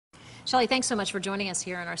Shelley, thanks so much for joining us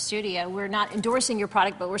here in our studio. We're not endorsing your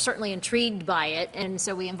product, but we're certainly intrigued by it, and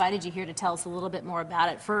so we invited you here to tell us a little bit more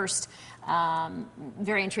about it. First,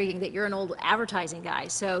 very intriguing that you're an old advertising guy,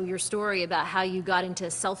 so your story about how you got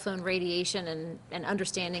into cell phone radiation and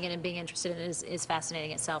understanding it and being interested in it is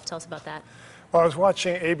fascinating itself. Tell us about that. Well, I was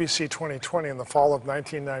watching ABC 2020 in the fall of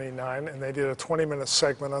 1999, and they did a 20-minute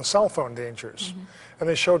segment on cell phone dangers. And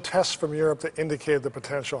they showed tests from Europe that indicated the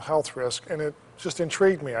potential health risk, and it just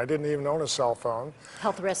intrigued me. I didn't even own a cell phone.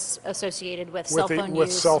 Health risks associated with cell phone use.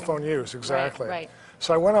 With cell phone use, exactly. Right.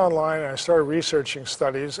 So I went online and I started researching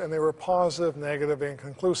studies, and they were positive, negative,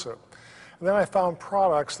 inconclusive. And then I found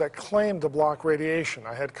products that claimed to block radiation.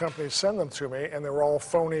 I had companies send them to me, and they were all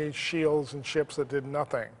phony shields and chips that did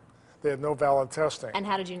nothing. They had no valid testing. And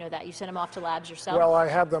how did you know that? You sent them off to labs yourself? Well,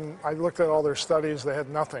 I looked at all their studies. They had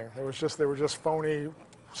nothing. They were just phony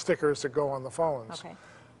stickers that go on the phones. Okay.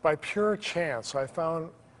 By pure chance, I found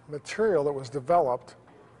material that was developed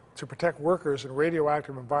to protect workers in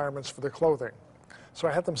radioactive environments for their clothing. So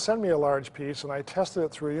I had them send me a large piece, and I tested it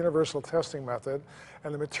through a universal testing method,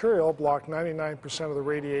 and the material blocked 99% of the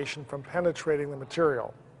radiation from penetrating the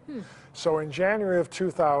material. So in January of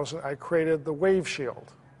 2000, I created the Waveshield.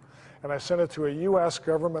 And I sent it to a U.S.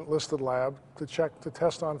 government-listed lab to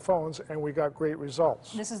test on phones, and we got great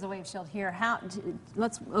results. This is the Waveshield here.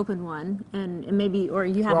 Let's open one, and maybe, or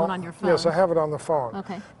you have one on your phone. Yes, I have it on the phone.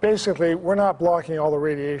 Okay. Basically, we're not blocking all the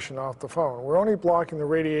radiation off the phone. We're only blocking the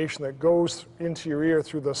radiation that goes into your ear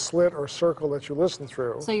through the slit or circle that you listen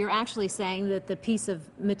through. So you're actually saying that the piece of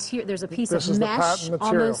material, there's a piece of This is the patent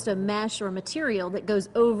material. almost a mesh or material that goes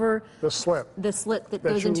over the slit that goes into your ear.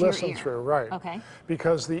 That you listen through, right. Okay.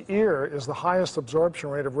 Because the ear is the highest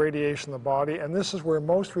absorption rate of radiation in the body, and this is where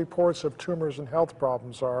most reports of tumors and health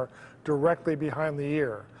problems are, directly behind the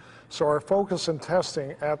ear. So our focus in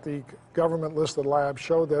testing at the government-listed lab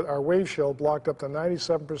showed that our Waveshield blocked up to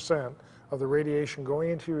 97% of the radiation going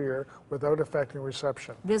into your ear without affecting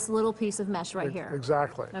reception. This little piece of mesh right here.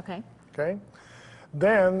 Exactly. Okay. Okay.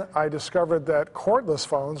 Then I discovered that cordless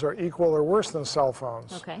phones are equal or worse than cell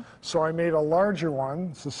phones. Okay. So I made a larger one.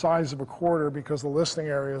 It's the size of a quarter because the listening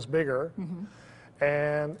area is bigger.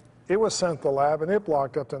 And it was sent to the lab, and it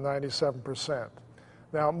blocked up to 97%.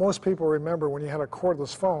 Now, most people remember when you had a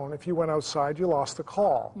cordless phone, if you went outside, you lost the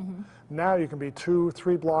call. Now you can be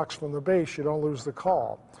 2-3 blocks from the base, you don't lose the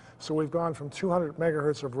call. So we've gone from 200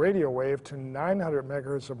 megahertz of radio wave to 900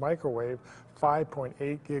 megahertz of microwave,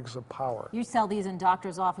 5.8 gigs of power. You sell these in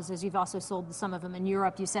doctors' offices. You've also sold some of them in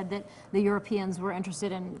Europe. You said that the Europeans were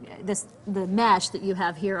interested in the mesh that you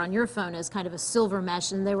have here on your phone is kind of a silver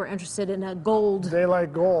mesh, and they were interested in a gold. They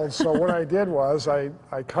like gold, so what I did was I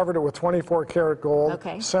covered it with 24 karat gold,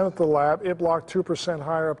 sent it to the lab. It blocked 2%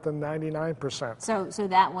 higher up than 99%. So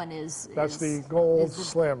that one is... That's the gold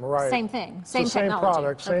slim, right. Same thing, same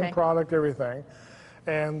technology. Same product, everything.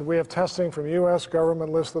 And we have testing from U.S.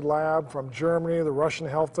 government-listed lab, from Germany, the Russian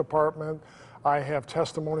Health Department. I have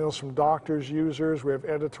testimonials from doctors, users. We have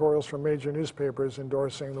editorials from major newspapers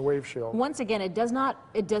endorsing the Waveshield. Once again, it does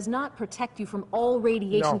not protect you from all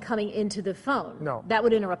radiation coming into the phone. No. That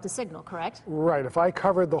would interrupt the signal, correct? Right. If I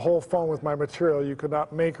covered the whole phone with my material, you could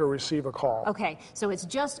not make or receive a call. Okay. So it's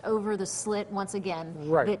just over the slit, once again,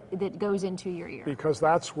 that goes into your ear. Because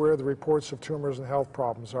that's where the reports of tumors and health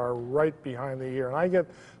problems are, right behind the ear. And I get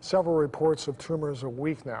several reports of tumors a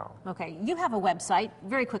week now. Okay. You have a website.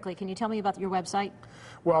 Very quickly, can you tell me about your website?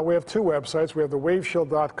 Well, we have two websites. We have the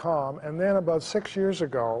waveshield.com, and then about 6 years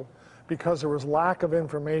ago, because there was lack of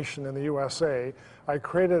information in the USA, I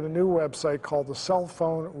created a new website called the Cell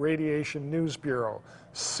Phone Radiation News Bureau,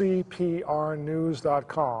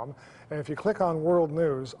 cprnews.com. And if you click on World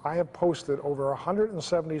News, I have posted over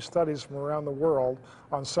 170 studies from around the world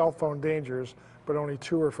on cell phone dangers, but only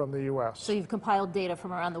 2 are from the U.S. So you've compiled data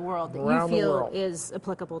from around the world that you feel is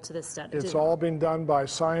applicable to this study. It's all been done by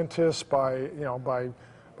scientists, by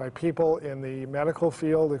people in the medical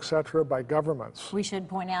field, et cetera, by governments. We should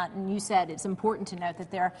point out, and you said it's important to note that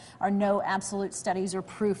there are no absolute studies or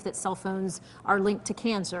proof that cell phones are linked to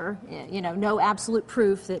cancer. No absolute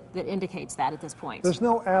proof that indicates that at this point. There's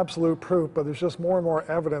no absolute proof, but there's just more and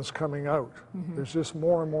more evidence coming out. There's just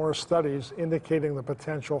more and more studies indicating the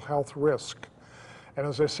potential health risk. And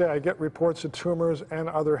as I say, I get reports of tumors and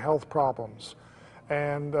other health problems.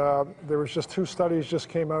 And there was just 2 studies just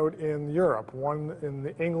came out in Europe, one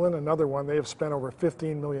in England, another one. They have spent over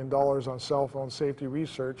 $15 million on cell phone safety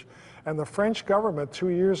research. And the French government 2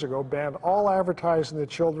 years ago banned all advertising to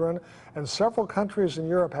children, and several countries in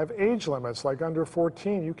Europe have age limits, like under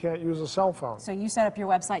 14, you can't use a cell phone. So you set up your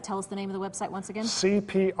website. Tell us the name of the website once again.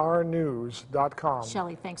 cprnews.com.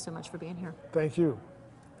 Shelley, thanks so much for being here. Thank you.